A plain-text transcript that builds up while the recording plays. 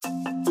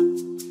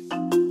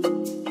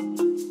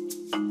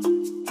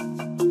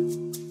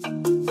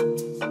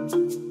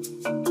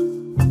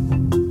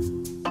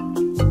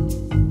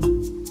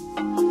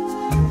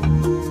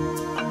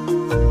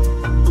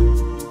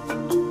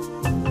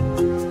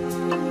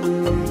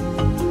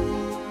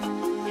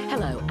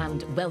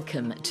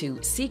Welcome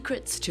to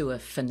Secrets to a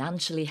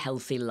Financially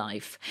Healthy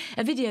Life,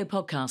 a video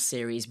podcast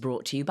series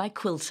brought to you by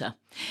Quilter.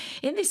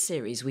 In this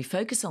series, we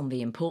focus on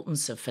the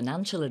importance of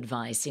financial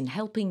advice in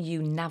helping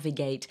you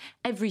navigate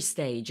every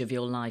stage of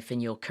your life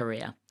and your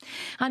career.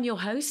 I'm your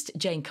host,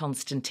 Jane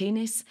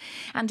Constantinis,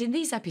 and in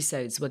these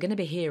episodes, we're going to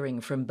be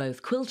hearing from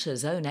both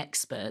Quilter's own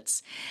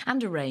experts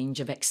and a range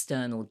of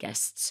external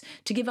guests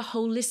to give a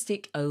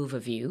holistic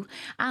overview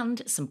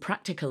and some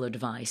practical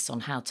advice on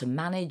how to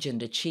manage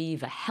and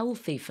achieve a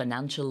healthy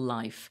financial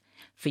life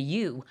for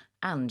you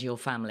and your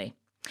family.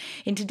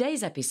 In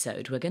today's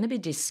episode, we're going to be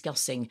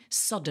discussing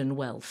sudden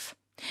wealth.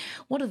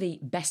 What are the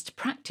best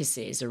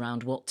practices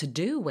around what to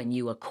do when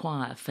you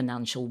acquire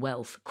financial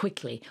wealth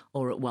quickly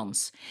or at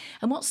once?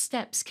 And what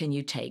steps can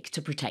you take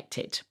to protect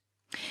it?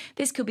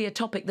 This could be a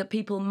topic that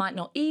people might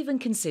not even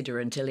consider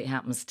until it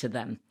happens to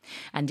them.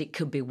 And it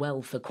could be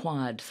wealth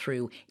acquired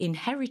through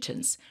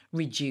inheritance,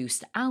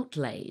 reduced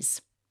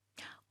outlays.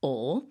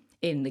 Or,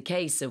 in the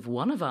case of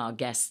one of our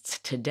guests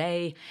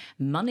today,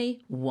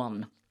 money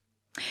won.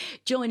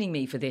 Joining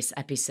me for this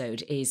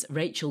episode is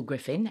Rachel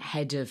Griffin,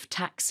 Head of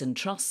Tax and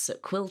Trusts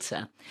at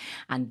Quilter,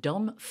 and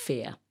Don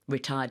Fear,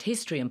 retired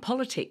history and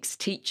politics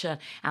teacher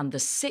and the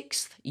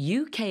 6th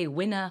UK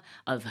winner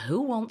of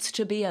Who Wants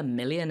to Be a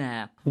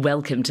Millionaire.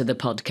 Welcome to the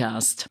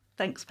podcast.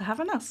 Thanks for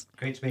having us.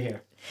 Great to be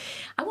here.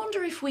 I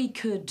wonder if we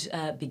could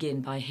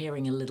begin by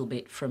hearing a little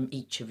bit from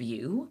each of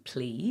you,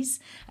 please.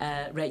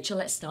 Rachel,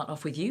 let's start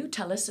off with you.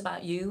 Tell us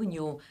about you and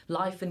your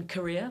life and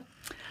career.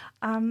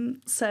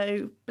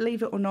 So,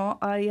 believe it or not,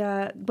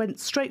 I went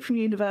straight from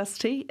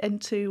university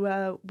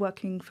into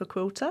working for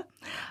Quilter.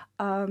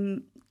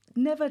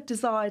 Never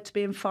desired to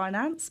be in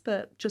finance,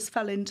 but just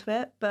fell into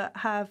it, but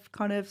have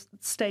kind of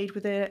stayed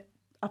with it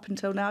up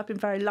until now. I've been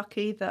very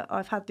lucky that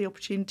I've had the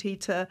opportunity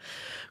to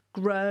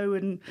grow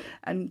and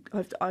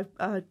I've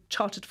a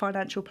chartered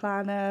financial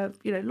planner,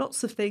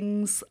 lots of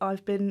things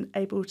I've been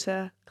able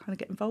to kind of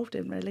get involved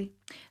in, really.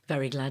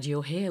 Very glad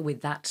you're here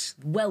with that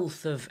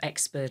wealth of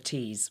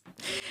expertise.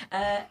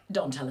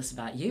 Don, tell us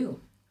about you.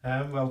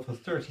 Well, for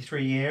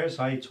 33 years,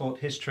 I taught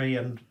history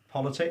and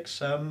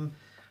politics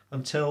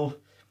until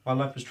my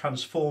life was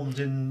transformed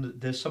in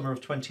the summer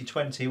of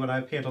 2020 when I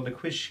appeared on a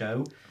quiz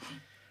show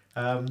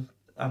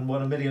and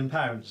won £1 million.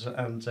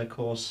 And of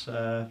course,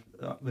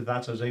 with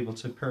that, I was able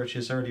to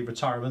purchase early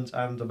retirement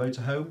and a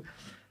motorhome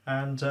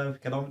and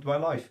get on with my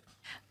life.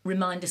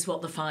 Remind us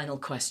what the final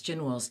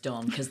question was,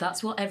 Don, because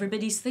that's what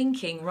everybody's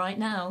thinking right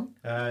now.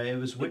 It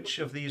was which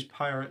of these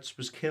pirates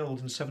was killed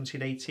in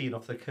 1718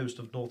 off the coast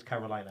of North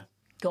Carolina?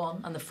 Go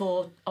on, and the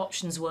 4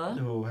 options were?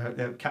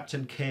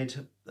 Captain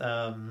Kidd,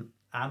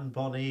 Anne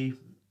Bonny,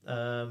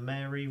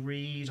 Mary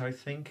Read, I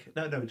think.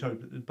 No, sorry,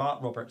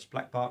 Bart Roberts,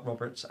 Black Bart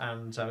Roberts,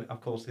 and of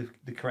course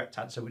the correct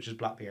answer, which is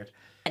Blackbeard.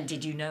 And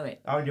did you know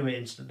it? I knew it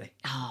instantly.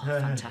 Oh,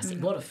 fantastic.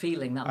 What a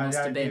feeling that must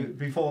have been.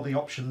 Before the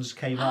options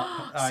came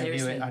up, I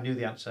knew it. I knew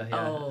the answer. Yeah,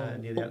 I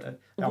knew the answer.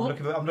 I'm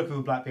looking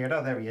for Blackbeard.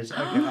 Oh, there he is.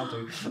 Okay, I'll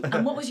do.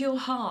 And what was your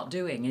heart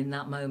doing in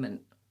that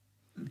moment?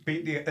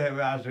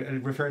 As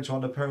referred to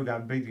on the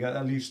programme, beating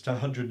at least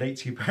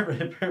 180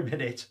 per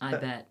minute. I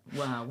bet.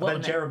 Wow. What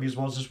and then Jeremy's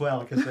was as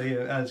well, because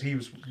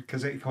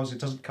it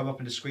doesn't come up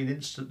on the screen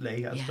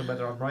instantly as to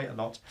whether I'm right or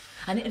not.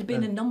 And it had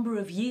been a number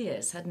of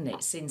years, hadn't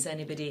it, since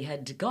anybody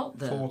had got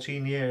the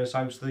 14 years.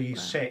 I was the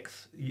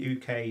 6th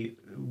UK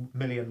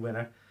million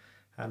winner,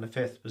 and the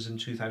 5th was in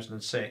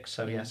 2006.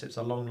 So yes, it's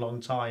a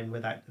long time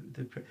without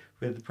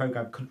the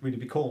programme couldn't really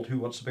be called Who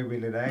Wants to Be a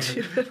Millionaire?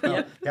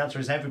 Well, the answer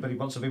is everybody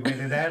wants to be a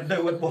millionaire.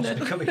 No one wants to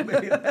become a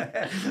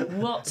millionaire.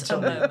 What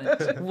a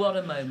moment. What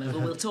a moment.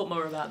 Well, we'll talk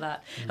more about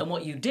that and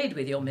what you did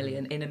with your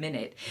million in a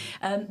minute.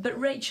 But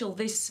Rachel,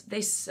 this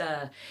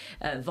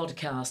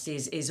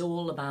vodcast is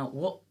all about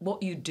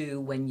what you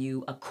do when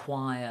you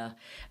acquire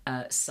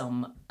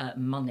some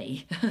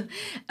money.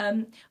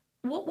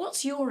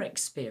 What's your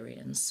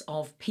experience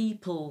of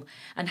people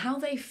and how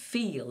they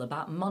feel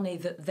about money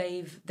that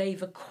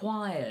they've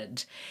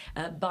acquired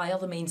by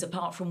other means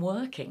apart from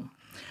working?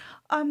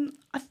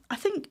 I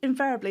think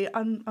invariably,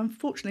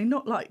 unfortunately,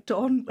 not like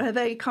Don, where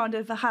they kind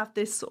of have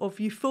this sort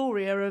of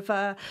euphoria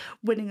of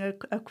winning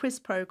a quiz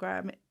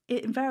programme.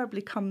 It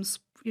invariably comes,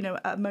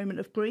 at a moment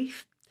of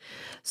grief.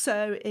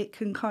 So it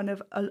can kind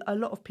of, a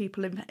lot of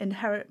people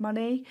inherit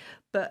money,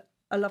 but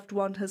a loved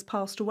one has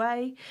passed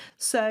away.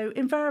 So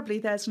invariably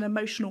there's an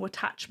emotional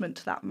attachment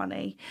to that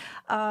money.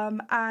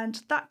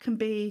 And that can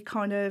be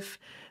kind of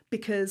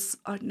because,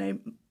 I don't know,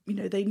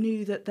 they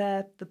knew that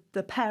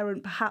the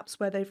parent perhaps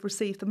where they've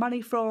received the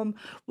money from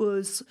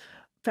was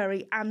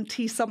very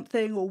anti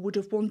something or would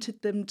have wanted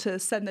them to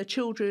send their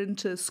children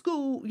to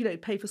school,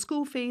 pay for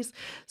school fees.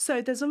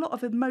 So there's a lot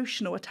of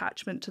emotional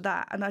attachment to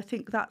that. And I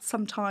think that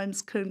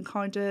sometimes can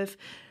kind of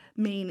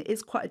mean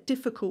it's quite a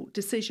difficult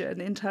decision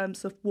in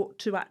terms of what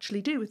to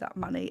actually do with that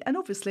money. And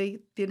obviously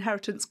the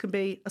inheritance can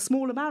be a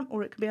small amount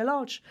or it can be a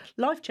large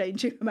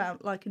life-changing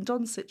amount, like in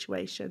Don's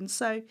situation.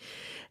 So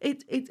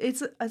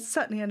it's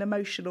certainly an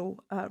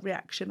emotional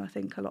reaction, I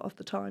think, a lot of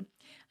the time.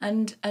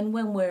 And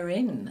when we're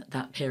in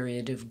that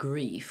period of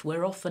grief,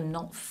 we're often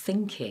not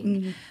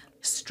thinking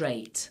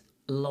straight,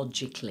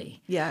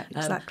 logically. Yeah,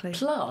 exactly.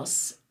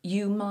 Plus,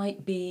 you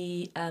might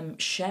be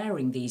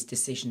sharing these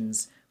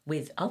decisions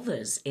with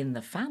others in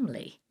the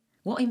family.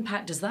 What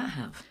impact does that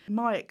have?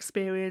 My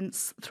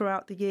experience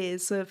throughout the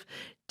years of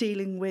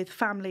dealing with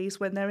families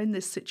when they're in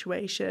this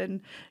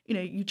situation,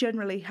 you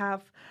generally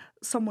have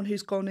someone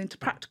who's gone into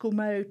practical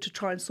mode to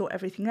try and sort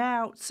everything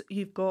out.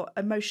 You've got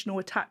emotional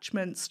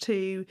attachments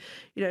to,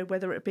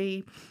 whether it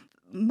be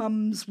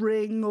mum's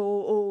ring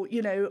or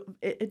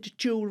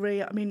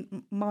jewellery. I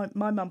mean, my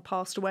mum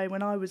passed away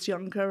when I was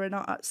younger, and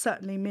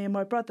certainly me and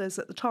my brothers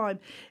at the time,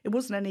 it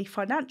wasn't any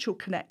financial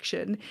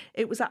connection.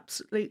 It was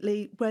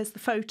absolutely, where's the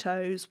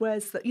photos,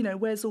 where's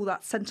all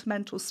that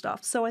sentimental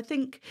stuff. So I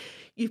think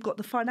you've got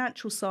the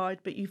financial side,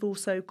 but you've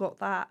also got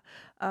that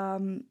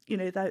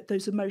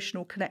those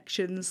emotional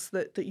connections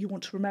that you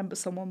want to remember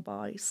someone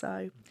by.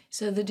 So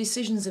the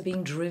decisions are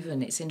being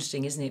driven, it's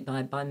interesting, isn't it,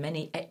 by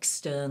many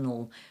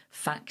external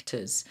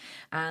factors.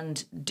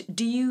 And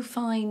do you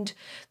find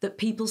that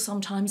people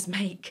sometimes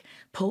make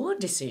poor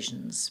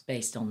decisions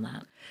based on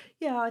that?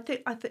 Yeah, I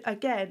think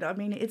again, I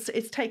mean, it's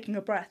taking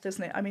a breath,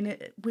 isn't it? I mean,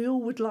 we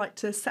all would like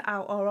to set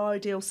out our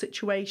ideal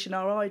situation,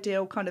 our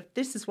ideal kind of,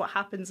 this is what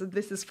happens and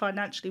this is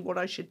financially what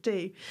I should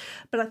do.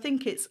 But I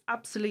think it's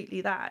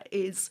absolutely that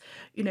is,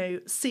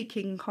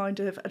 seeking kind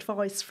of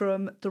advice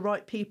from the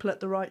right people at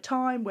the right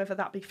time, whether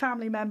that be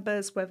family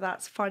members, whether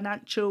that's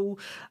financial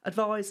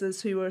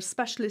advisors who are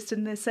specialists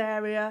in this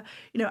area,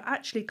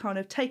 actually kind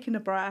of taking a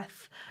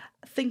breath,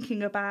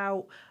 thinking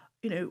about,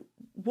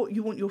 what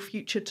you want your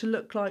future to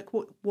look like,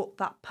 what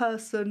that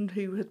person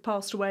who had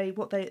passed away,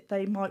 what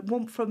they might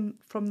want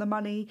from the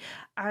money,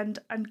 and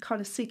kind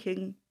of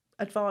seeking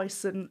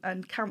advice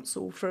and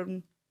counsel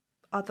from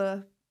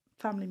other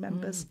family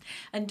members.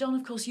 And Don,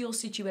 of course, your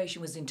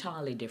situation was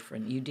entirely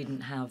different. You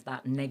didn't have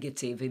that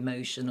negative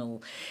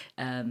emotional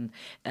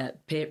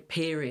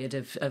period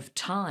of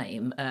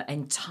time,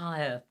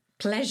 entire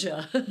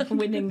pleasure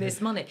winning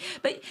this money.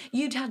 But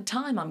you'd had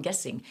time, I'm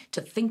guessing,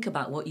 to think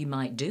about what you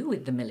might do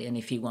with the million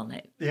if you won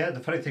it. Yeah, the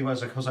funny thing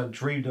was, of course, I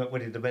dreamed of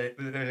winning the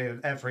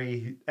million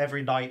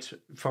every night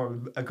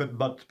for a good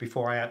month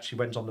before I actually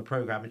went on the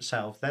programme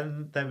itself.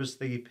 Then there was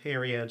the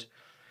period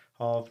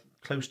of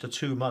close to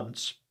 2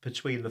 months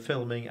between the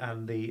filming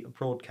and the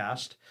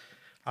broadcast.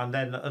 And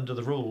then under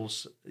the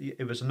rules,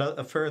 it was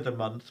a further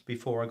month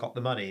before I got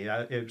the money.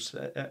 It was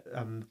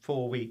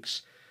 4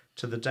 weeks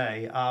to the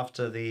day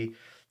after the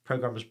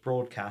programme was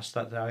broadcast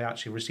that I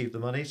actually received the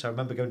money. So I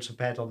remember going to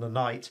bed on the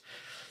night,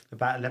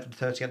 about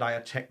 11:30 at night, I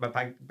checked my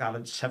bank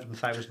balance,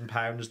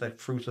 £7,000, the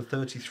fruit of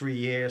 33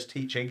 years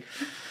teaching.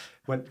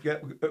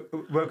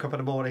 Woke up in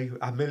the morning,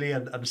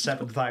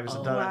 1,007,000.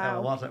 Oh,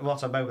 wow.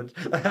 What a moment!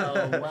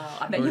 Oh wow!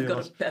 I bet you've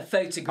got a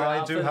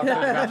photograph. I do have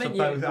photographs of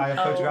both. I have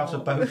photographs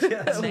of both.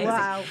 Yes. Amazing.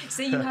 Wow!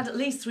 So you had at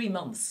least 3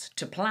 months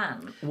to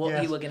plan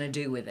what you were going to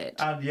do with it.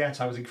 And yet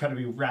I was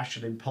incredibly rash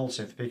and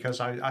impulsive because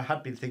I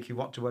had been thinking,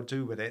 what do I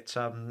do with it?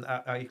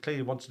 I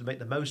clearly wanted to make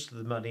the most of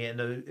the money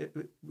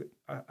in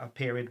a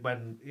period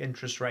when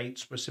interest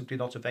rates were simply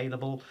not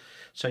available,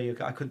 so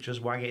I couldn't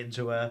just wang it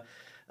into a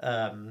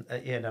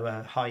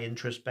high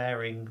interest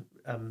bearing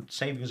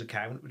savings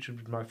account, which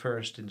would be my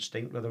first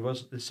instinct, where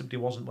there simply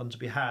wasn't one to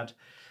be had.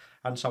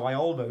 And so I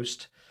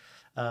almost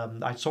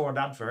I saw an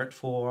advert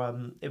for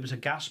it was a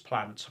gas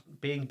plant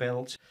being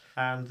built,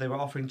 and they were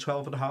offering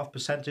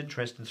 12.5%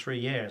 interest in 3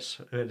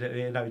 years.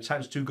 It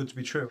sounds too good to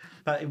be true,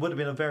 but it would have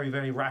been a very,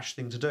 very rash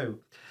thing to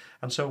do.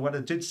 And so when I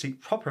did seek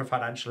proper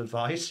financial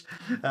advice,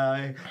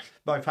 my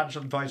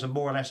financial advisor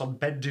more or less on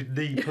bended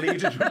knee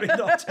pleaded with me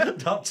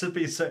not to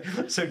be so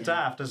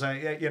daft, as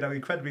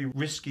incredibly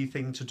risky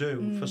thing to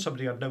do for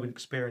somebody who had no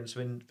experience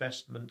of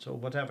investment or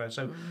whatever.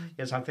 So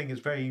yes, I think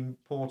it's very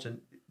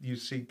important you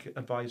seek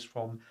advice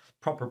from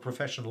proper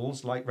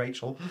professionals like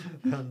Rachel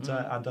and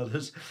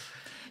others.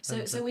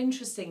 So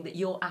interesting that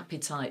your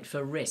appetite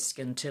for risk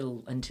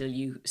until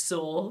you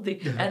saw the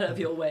error of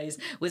your ways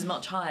was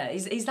much higher.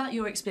 Is that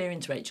your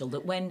experience, Rachel,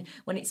 that when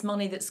it's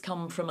money that's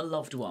come from a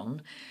loved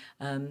one,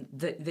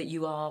 that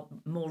you are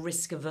more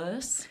risk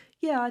averse?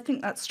 Yeah, I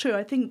think that's true.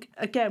 I think,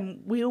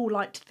 again, we all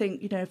like to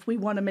think, if we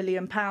won £1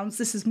 million,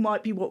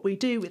 might be what we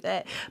do with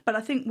it. But I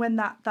think when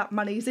that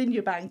money's in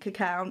your bank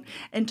account,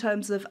 in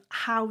terms of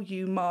how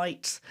you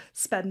might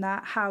spend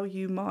that, how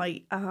you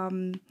might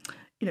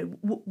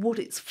what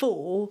it's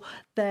for,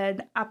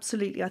 then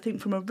absolutely, I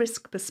think from a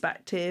risk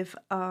perspective,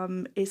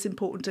 it's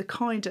important to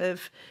kind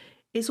of,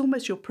 it's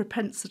almost your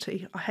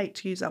propensity, I hate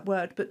to use that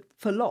word, but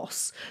for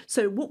loss.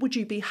 So what would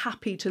you be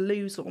happy to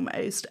lose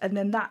almost? And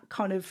then that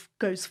kind of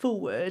goes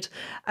forward,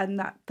 and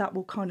that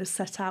will kind of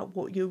set out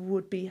what you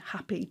would be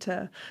happy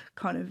to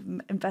kind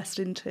of invest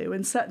into.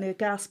 And certainly a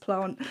gas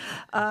plant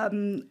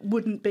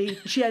wouldn't be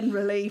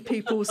generally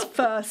people's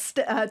first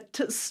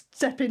to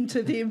step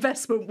into the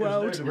investment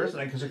world.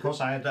 Because of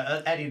course I had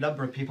any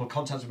number of people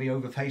contacted me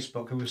over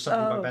Facebook who was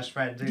suddenly my best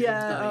friend.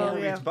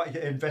 Yeah,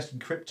 Invest in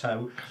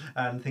crypto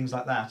and things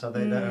like that. And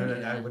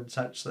I wouldn't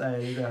touch.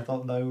 I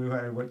thought no,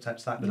 I wouldn't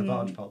touch that with a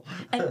barge pole.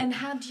 And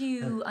had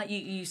you,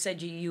 you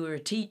said you were a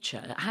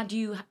teacher. Had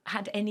you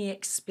had any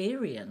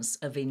experience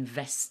of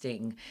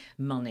investing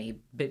money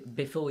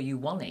before you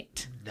won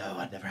it? No,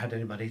 I'd never had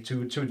any money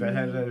to invest. I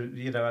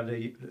had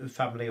a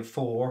family of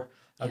 4.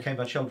 Okay,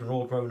 my children were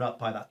all grown up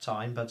by that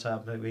time, but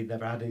we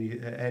never had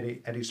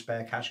any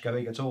spare cash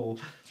going at all.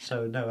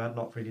 So no, I'd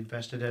not really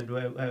invested.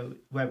 And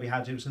where we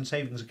had it was in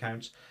savings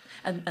accounts.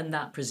 And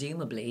that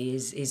presumably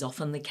is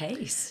often the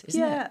case, isn't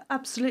it? Yeah,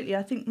 absolutely.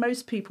 I think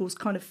most people's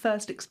kind of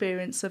first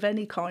experience of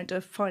any kind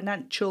of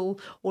financial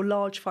or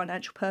large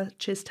financial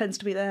purchase tends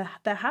to be their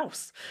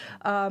house.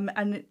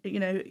 And,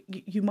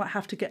 you might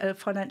have to get a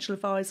financial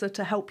advisor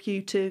to help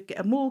you to get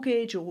a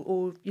mortgage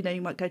or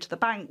you might go to the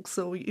banks,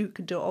 or you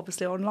can do it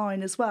obviously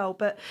online as well.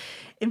 But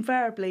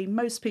invariably,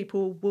 most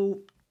people will,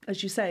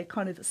 as you say,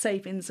 kind of a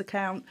savings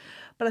account.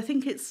 But I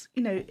think it's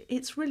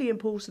really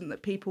important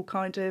that people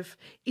kind of,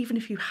 even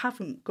if you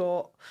haven't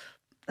got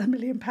 £1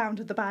 million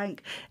at the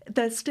bank,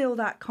 there's still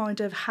that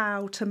kind of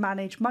how to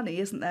manage money,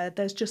 isn't there?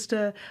 There's just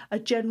a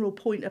general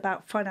point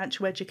about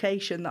financial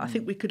education that I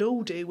think we could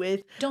all do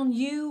with. Don,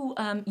 you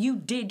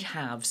did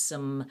have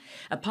some,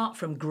 apart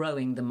from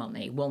growing the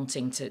money,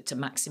 wanting to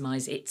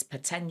maximise its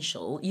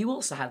potential, you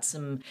also had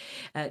some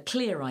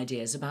clear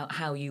ideas about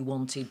how you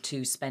wanted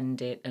to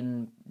spend it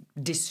and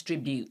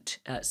distribute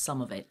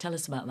some of it. Tell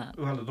us about that.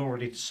 Well, I'd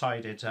already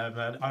decided,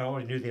 I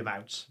already knew the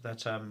amount,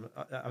 that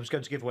I was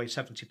going to give away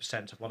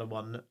 70% of what I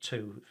won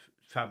to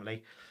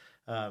family.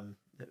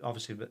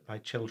 Obviously, my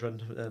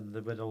children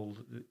would all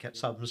get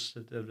sums,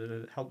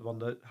 help them on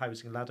the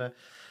housing ladder.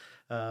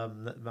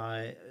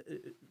 My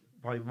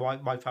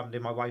family,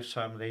 my wife's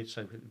family,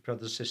 so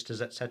brothers,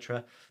 sisters,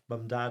 etc.,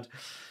 mum, dad,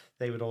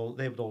 they would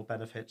all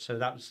benefit. So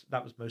that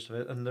was most of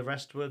it, and the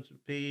rest would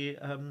be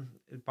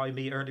by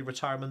me early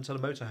retirement and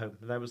a motorhome.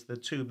 That was the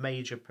 2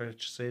 major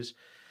purchases.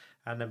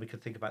 And then we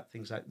could think about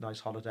things like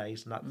nice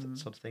holidays and that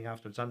sort of thing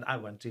afterwards. And I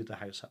went to do the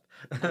house up.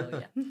 Oh,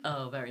 yeah.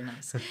 Oh, very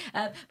nice.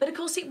 But of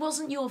course, it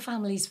wasn't your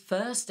family's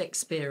first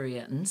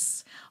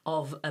experience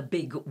of a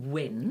big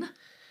win.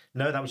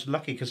 No, that was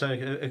lucky because,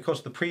 of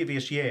course, the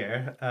previous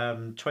year,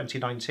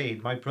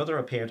 2019, my brother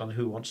appeared on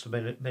Who Wants to Be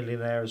a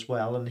Millionaire as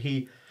well. And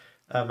he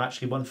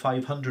actually won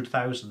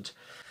 500,000.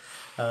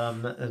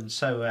 And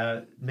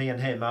so me and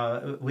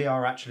him, we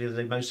are actually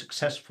the most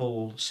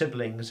successful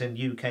siblings in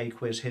UK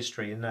quiz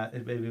history, in that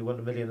we won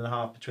 £1.5 million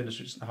between us,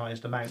 which is the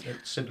highest amount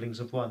that siblings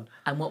have won.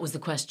 And what was the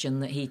question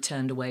that he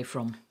turned away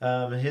from?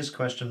 His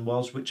question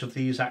was, which of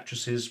these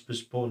actresses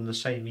was born the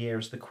same year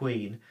as the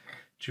Queen?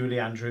 Julie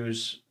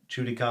Andrews,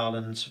 Judy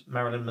Garland,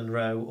 Marilyn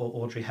Monroe,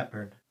 or Audrey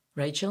Hepburn?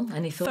 Rachel,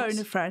 any thoughts? Phone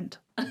a friend.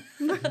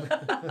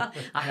 I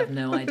have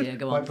no idea.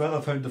 Go on. My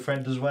brother phoned a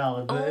friend as well,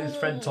 and his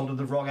friend told him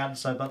the wrong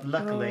answer, but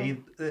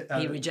luckily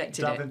he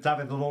rejected it.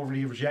 David had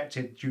already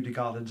rejected Judy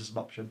Garland as an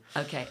option.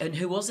 Okay, and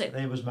who was it?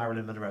 It was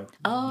Marilyn Monroe.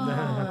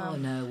 Oh,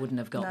 no, wouldn't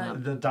have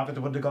got that. David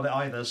wouldn't have got it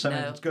either, so,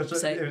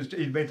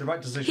 he made the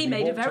right decision. He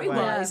made a very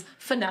wise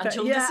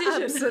financial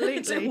decision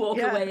absolutely. to walk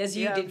away, as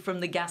you did from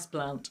the gas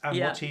plant. And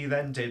what he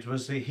then did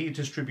was he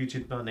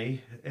distributed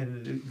money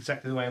in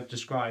exactly the way I've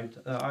described.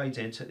 I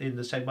did in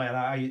the same way, and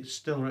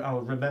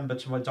I'll remember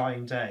to my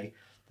dying day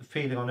the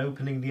feeling on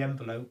opening the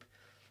envelope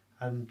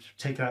and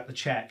taking out the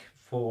cheque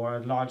for a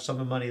large sum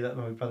of money that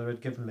my brother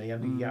had given me,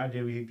 and I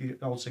knew he'd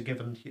also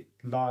given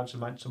large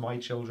amounts to my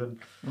children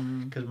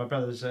because my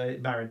brother's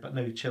married but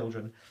no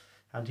children,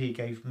 and he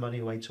gave money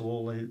away to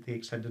all the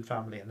extended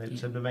family, and it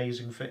was an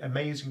amazing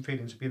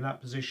feeling to be in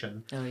that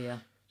position. Oh yeah.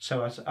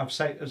 So I've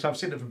seen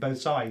it from both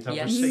sides. I've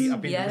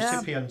been the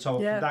recipient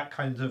of that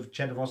kind of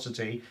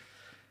generosity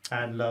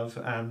and love,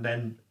 and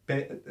then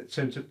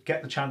so to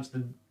get the chance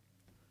to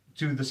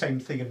do the same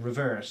thing in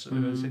reverse, it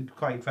was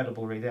quite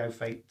incredible, really, how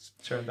fate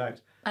turned out.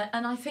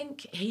 And I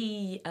think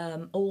he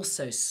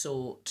also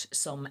sought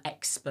some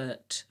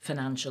expert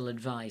financial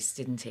advice,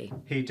 didn't he?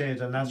 He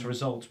did, and as a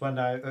result,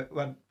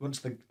 once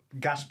the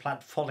gas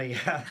plant folly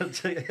had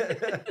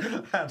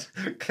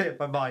cleared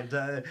my mind,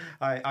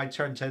 I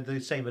turned to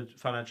the same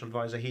financial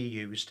advisor he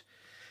used,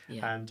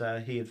 and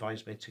he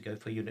advised me to go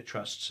for unit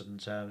trusts and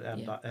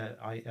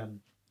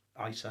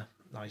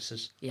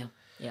ISAs.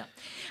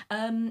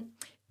 Yeah.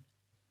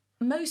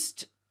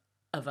 Most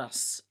of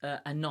us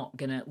are not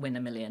going to win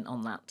 $1 million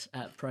on that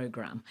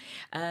programme,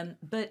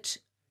 but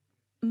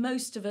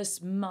most of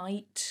us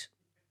might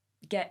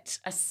get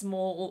a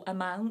small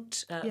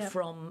amount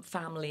from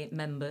family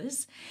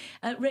members.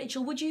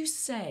 Rachel, would you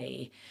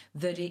say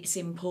that it's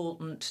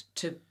important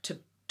to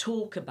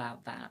talk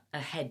about that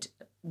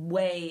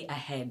way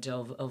ahead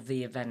of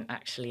the event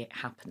actually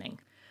happening?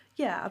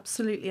 Yeah,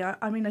 absolutely.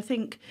 I mean, I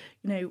think,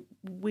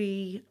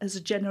 we as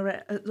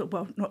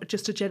not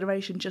just a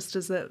generation, just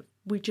as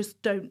we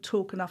just don't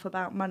talk enough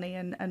about money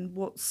and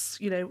what's,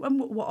 and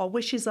what our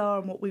wishes are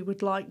and what we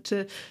would like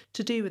to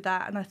do with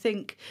that. And I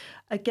think,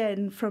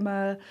 again, from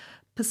a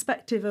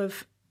perspective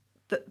of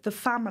the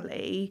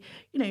family,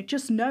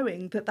 just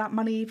knowing that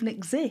money even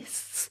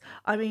exists.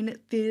 I mean,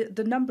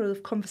 the number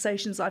of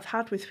conversations I've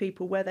had with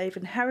people where they've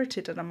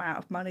inherited an amount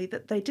of money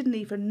that they didn't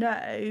even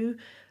know,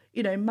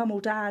 mum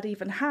or dad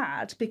even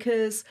had,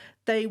 because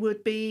they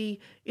would be,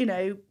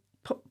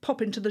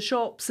 pop into the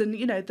shops and,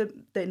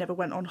 they never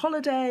went on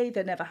holiday,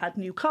 they never had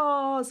new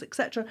cars,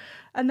 etc.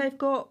 And they've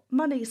got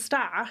money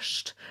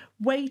stashed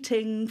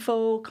waiting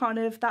for kind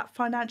of that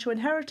financial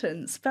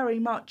inheritance. Very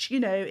much,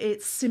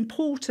 it's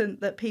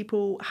important that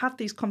people have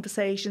these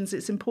conversations.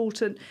 It's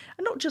important,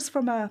 and not just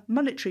from a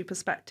monetary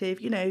perspective,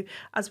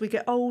 as we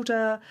get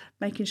older,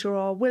 making sure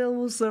our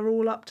wills are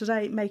all up to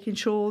date, making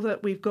sure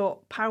that we've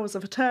got powers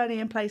of attorney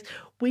in place.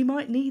 We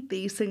might need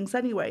these things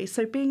anyway.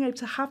 So being able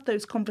to have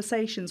those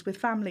conversations with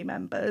family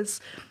members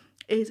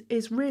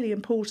is really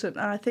important.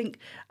 And I think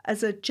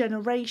as a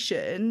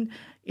generation,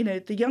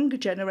 the younger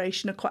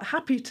generation are quite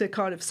happy to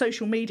kind of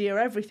social media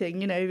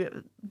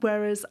everything,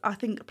 whereas I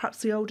think perhaps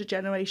the older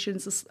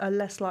generations are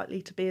less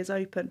likely to be as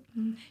open.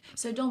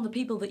 So, Don, the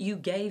people that you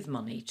gave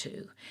money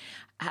to,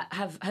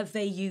 have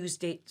they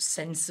used it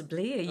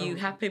sensibly? Are you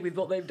happy with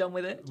what they've done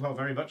with it? Well,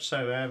 very much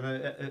so.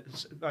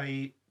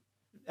 My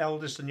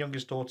eldest and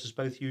youngest daughters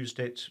both used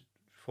it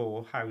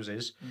for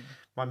houses.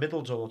 My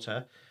middle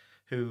daughter,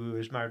 who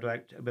is married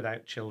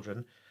without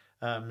children,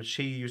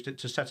 she used it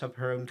to set up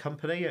her own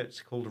company.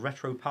 It's called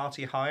Retro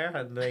Party Hire,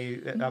 and they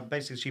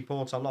basically she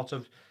bought a lot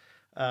of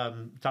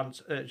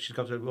dance. She's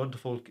got a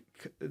wonderful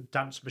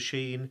dance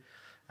machine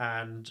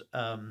and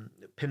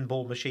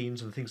pinball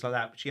machines and things like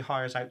that. But she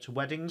hires out to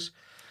weddings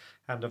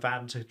and a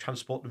van to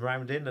transport them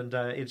around in, and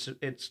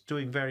it's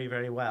doing very,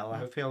 very well.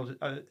 I feel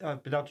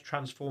I've been able to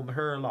transform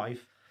her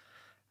life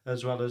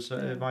as well as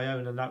my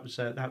own, and that was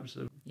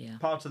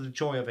part of the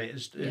joy of it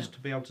is to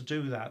be able to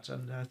do that,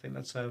 and I think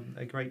that's a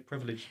great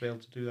privilege to be able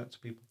to do that to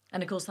people.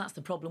 And of course, that's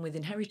the problem with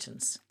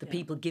inheritance. The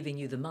people giving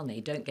you the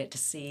money don't get to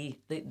see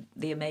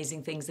the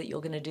amazing things that you're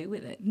going to do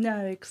with it. No,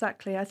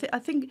 exactly. I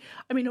think.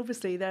 I mean,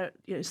 obviously, there.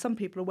 Some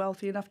people are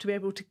wealthy enough to be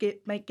able to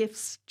make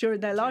gifts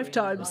during their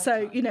lifetime.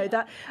 So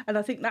that, and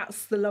I think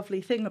that's the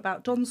lovely thing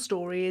about Don's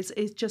story is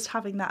just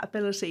having that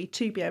ability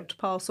to be able to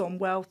pass on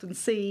wealth and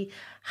see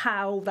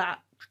how that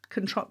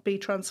can be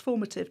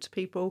transformative to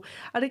people.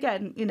 And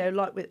again,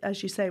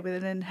 as you say,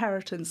 with an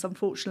inheritance,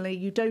 unfortunately,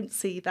 you don't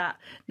see that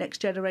next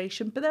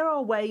generation. But there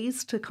are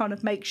ways to kind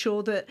of make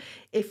sure that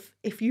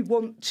if you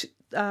want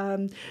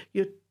to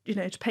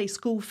pay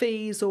school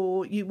fees,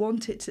 or you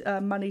want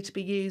money to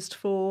be used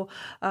for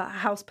a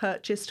house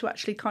purchase, to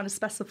actually kind of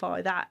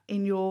specify that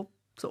in your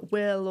sort of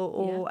will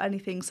or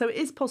anything. So it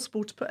is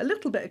possible to put a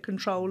little bit of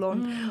control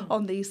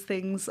on these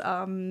things,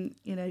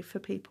 for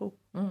people.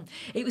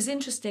 It was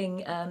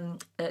interesting,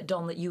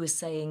 Don, that you were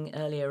saying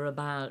earlier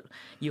about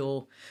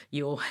your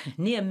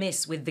near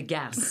miss with the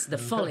gas, the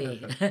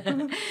folly,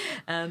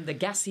 the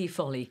gassy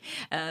folly,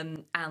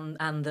 and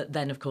that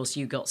then, of course,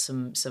 you got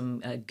some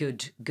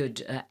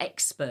good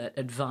expert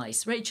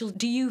advice. Rachel,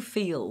 do you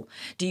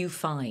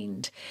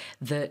find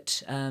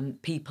that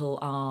people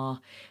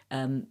are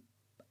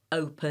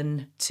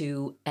open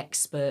to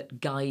expert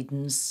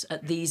guidance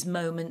at these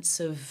moments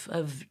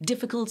of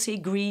difficulty,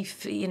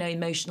 grief,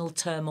 emotional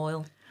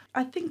turmoil?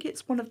 I think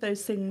it's one of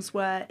those things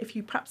where if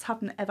you perhaps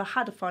haven't ever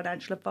had a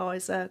financial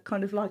advisor,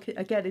 kind of like,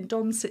 again, in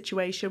Don's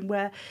situation,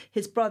 where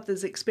his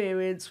brother's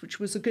experience, which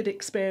was a good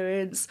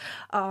experience,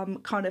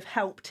 kind of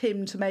helped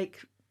him to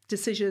make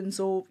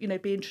decisions or,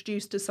 be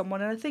introduced to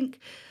someone. And I think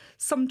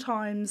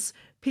sometimes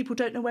people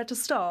don't know where to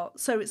start.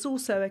 So it's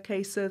also a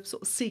case of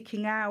sort of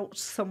seeking out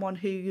someone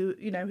who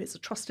is a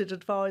trusted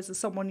advisor,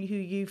 someone who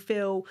you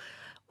feel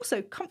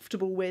also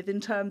comfortable with in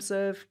terms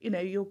of,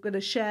 you're going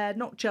to share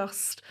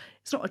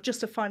it's not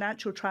just a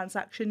financial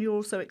transaction. You're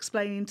also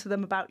explaining to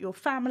them about your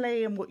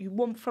family and what you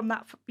want from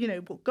that,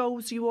 what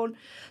goals you want.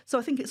 So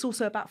I think it's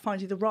also about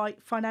finding the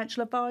right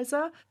financial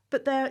advisor.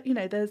 But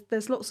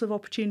there's lots of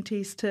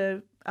opportunities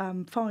to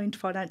find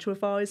financial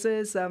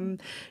advisors. There's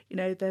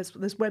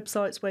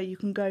websites where you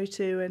can go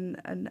to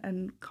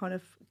and kind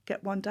of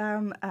get one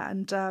down,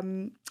 and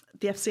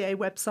the FCA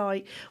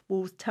website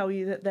will tell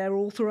you that they're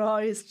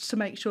authorised to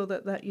make sure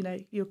that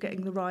you're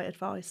getting the right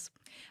advice.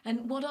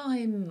 And what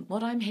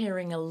I'm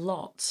hearing a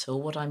lot, or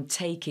what I'm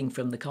taking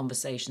from the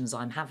conversations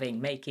I'm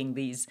having making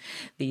these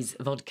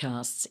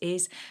vodcasts,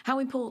 is how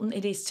important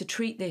it is to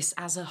treat this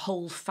as a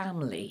whole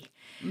family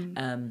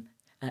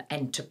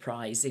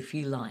enterprise, if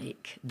you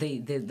like,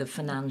 the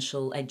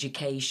financial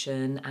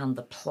education and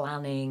the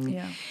planning,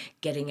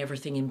 getting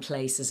everything in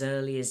place as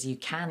early as you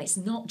can. It's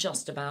not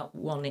just about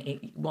one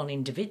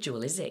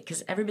individual, is it?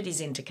 Because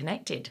everybody's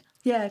interconnected.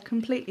 Yeah,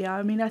 completely.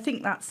 I mean, I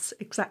think that's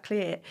exactly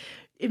it.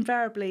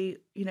 Invariably,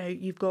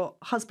 you've got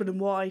husband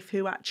and wife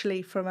who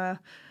actually, from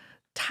a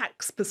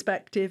tax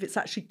perspective, it's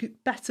actually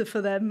better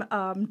for them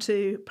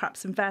to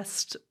perhaps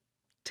invest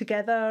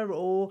together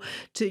or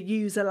to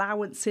use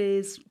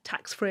allowances,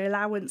 tax-free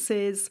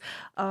allowances.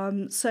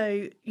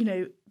 So,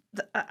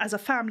 as a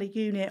family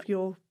unit,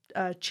 you're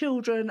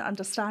children,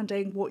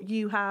 understanding what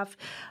you have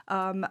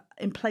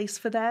in place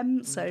for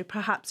them. So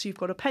perhaps you've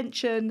got a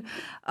pension,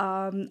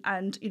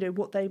 and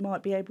what they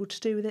might be able to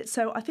do with it.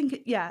 So I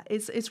think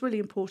it's really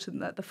important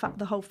that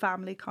the whole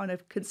family kind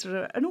of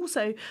consider it, and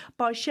also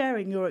by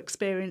sharing your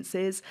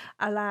experiences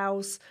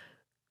allows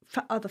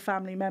for other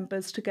family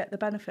members to get the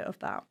benefit of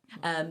that.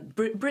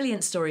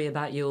 Brilliant story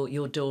about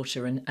your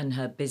daughter and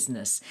her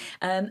business.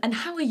 And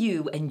how are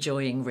you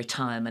enjoying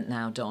retirement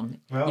now, Don?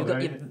 Well, You've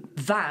got your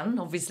van,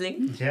 obviously.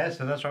 Yeah,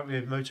 so that's right. We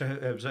have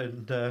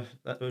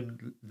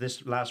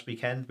this last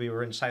weekend we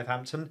were in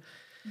Southampton,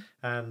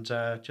 and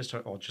just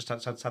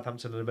outside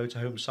Southampton at a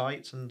motorhome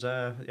site, and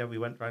we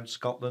went around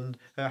Scotland.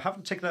 I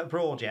haven't taken it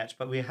abroad yet,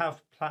 but we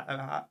have.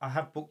 I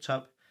have booked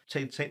up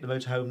to take the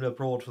motorhome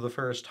abroad for the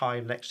first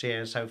time next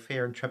year. So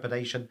fear and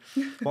trepidation.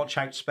 Watch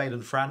out, Spain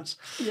and France.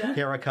 Yeah.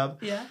 Here I come.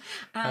 Yeah.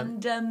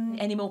 And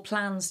any more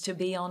plans to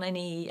be on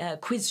any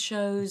quiz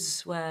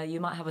shows where you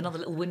might have another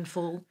little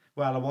windfall?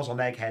 Well, I was on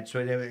Egghead,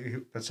 so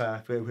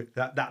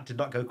that did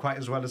not go quite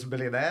as well as a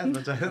Millionaire.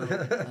 But,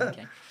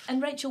 okay.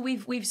 And Rachel,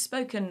 we've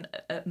spoken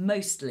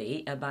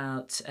mostly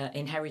about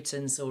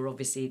inheritance, or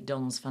obviously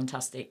Don's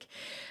fantastic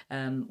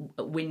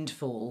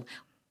windfall.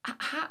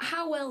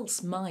 How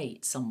else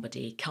might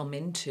somebody come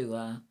into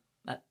a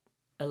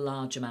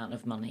large amount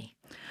of money?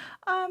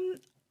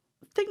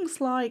 Things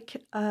like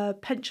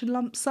pension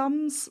lump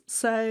sums.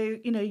 So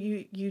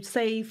you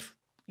save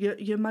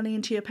your money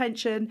into your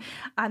pension,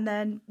 and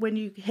then when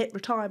you hit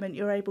retirement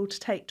you're able to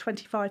take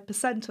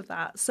 25% of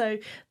that. So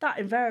that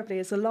invariably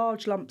is a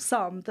large lump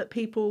sum that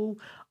people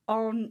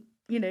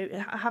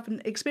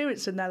haven't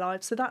experienced in their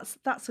lives. So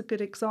that's a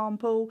good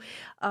example.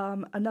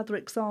 Another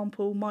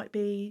example might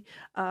be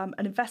an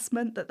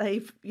investment that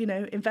they've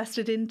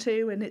invested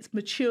into and it's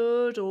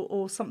matured,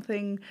 or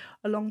something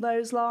along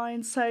those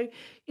lines. So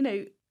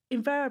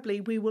invariably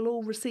we will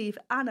all receive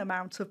an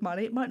amount of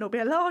money. It might not be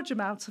a large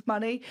amount of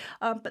money,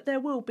 but there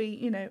will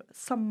be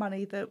some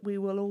money that we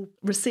will all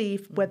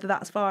receive, whether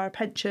that's via a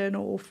pension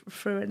or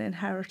through an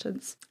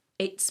inheritance.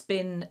 It's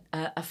been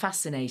a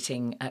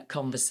fascinating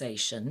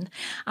conversation.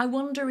 I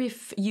wonder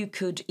if you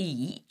could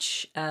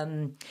each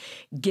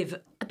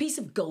give a piece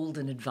of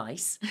golden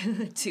advice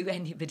to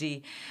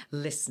anybody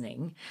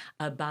listening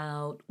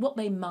about what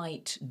they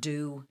might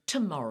do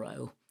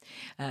tomorrow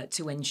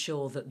to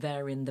ensure that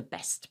they're in the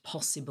best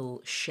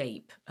possible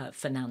shape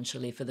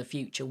financially for the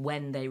future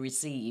when they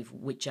receive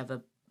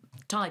whichever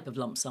type of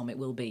lump sum it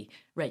will be.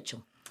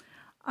 Rachel?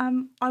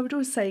 I would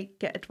always say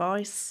get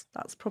advice.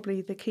 That's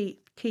probably the key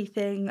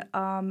thing,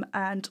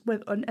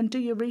 and do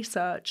your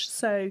research.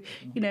 So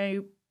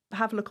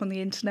have a look on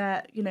the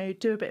internet.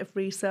 Do a bit of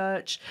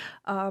research,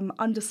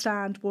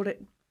 understand what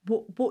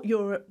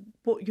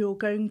you're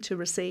going to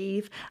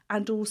receive,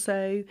 and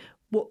also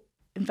what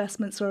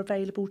investments are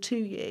available to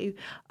you.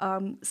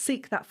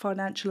 Seek that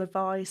financial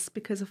advice,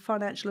 because a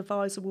financial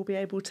advisor will be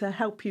able to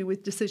help you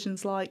with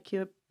decisions like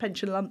your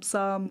pension lump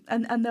sum,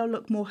 and they'll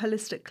look more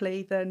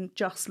holistically than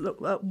just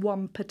look at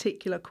one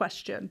particular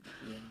question.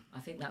 Yeah, I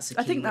think that's a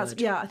key word.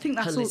 I think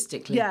that's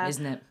holistically,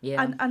 isn't it?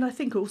 Yeah, and I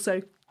think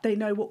also they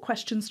know what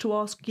questions to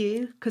ask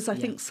you, because I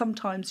think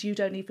sometimes you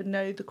don't even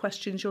know the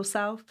questions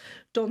yourself.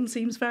 Don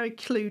seems very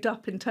clued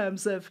up in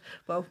terms of,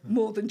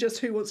 more than just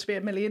who wants to be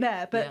a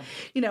millionaire. But,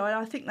 and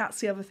I think that's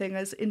the other thing.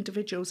 As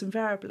individuals,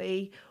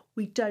 invariably,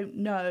 we don't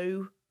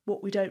know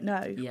what we don't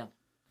know. Yeah,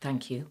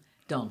 thank you.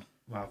 Don?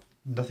 Well,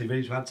 nothing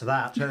really to add to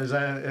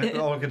that.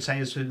 All I can say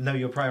is to know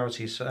your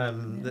priorities.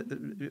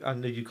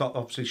 And you've got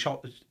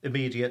obviously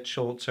immediate,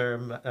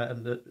 short-term,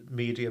 and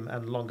medium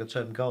and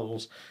longer-term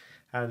goals.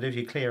 And if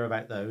you're clear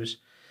about those,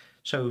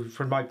 so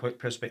from my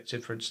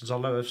perspective, for instance,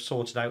 although I've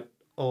sorted out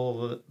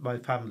all my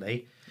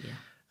family,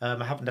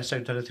 I haven't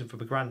necessarily done anything for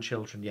my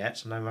grandchildren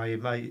yet. And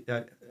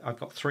I've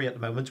got 3 at the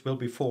moment. Will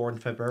be 4 in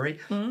February.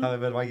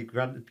 My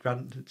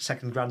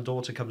second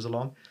granddaughter comes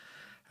along,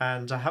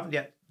 and I haven't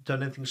yet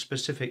done anything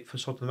specific for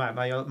sorting them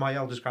out. My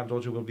eldest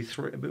granddaughter will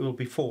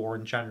be 4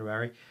 in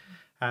January,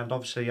 and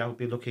obviously I'll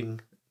be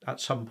looking at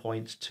some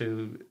point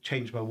to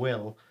change my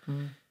will.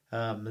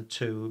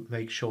 To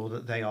make sure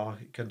that they are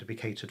going to be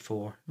catered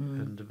for,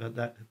 and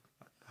that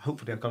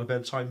hopefully I've got a bit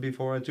of time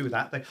before I do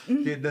that.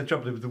 The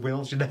trouble with the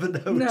wills, you never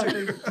know.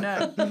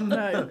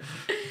 No.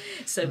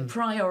 So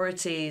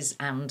priorities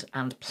and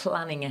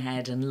planning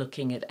ahead and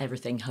looking at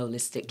everything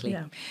holistically.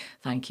 Yeah.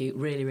 Thank you.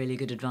 Really, really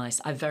good advice.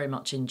 I very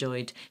much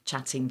enjoyed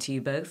chatting to you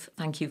both.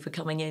 Thank you for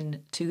coming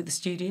in to the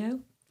studio.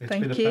 It's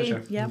been a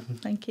pleasure. Yeah,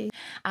 thank you.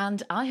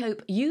 And I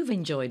hope you've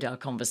enjoyed our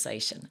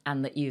conversation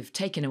and that you've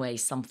taken away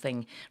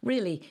something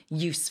really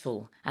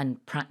useful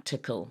and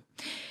practical.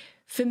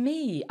 For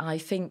me, I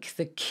think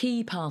the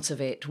key part of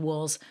it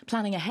was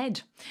planning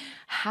ahead,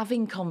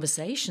 having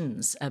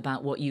conversations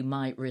about what you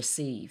might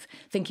receive,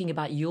 thinking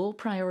about your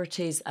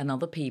priorities and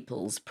other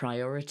people's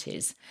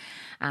priorities,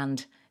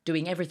 and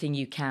doing everything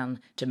you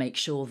can to make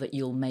sure that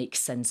you'll make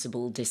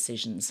sensible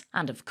decisions.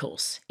 And of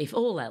course, if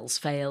all else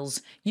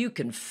fails, you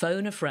can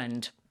phone a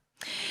friend.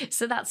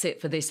 So that's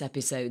it for this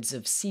episode's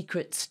of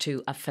Secrets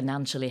to a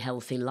Financially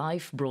Healthy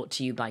Life, brought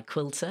to you by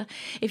Quilter.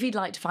 If you'd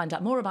like to find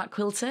out more about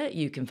Quilter,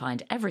 you can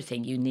find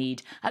everything you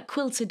need at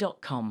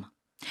quilter.com.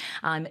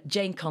 I'm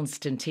Jane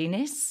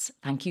Constantinis.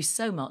 Thank you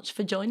so much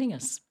for joining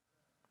us.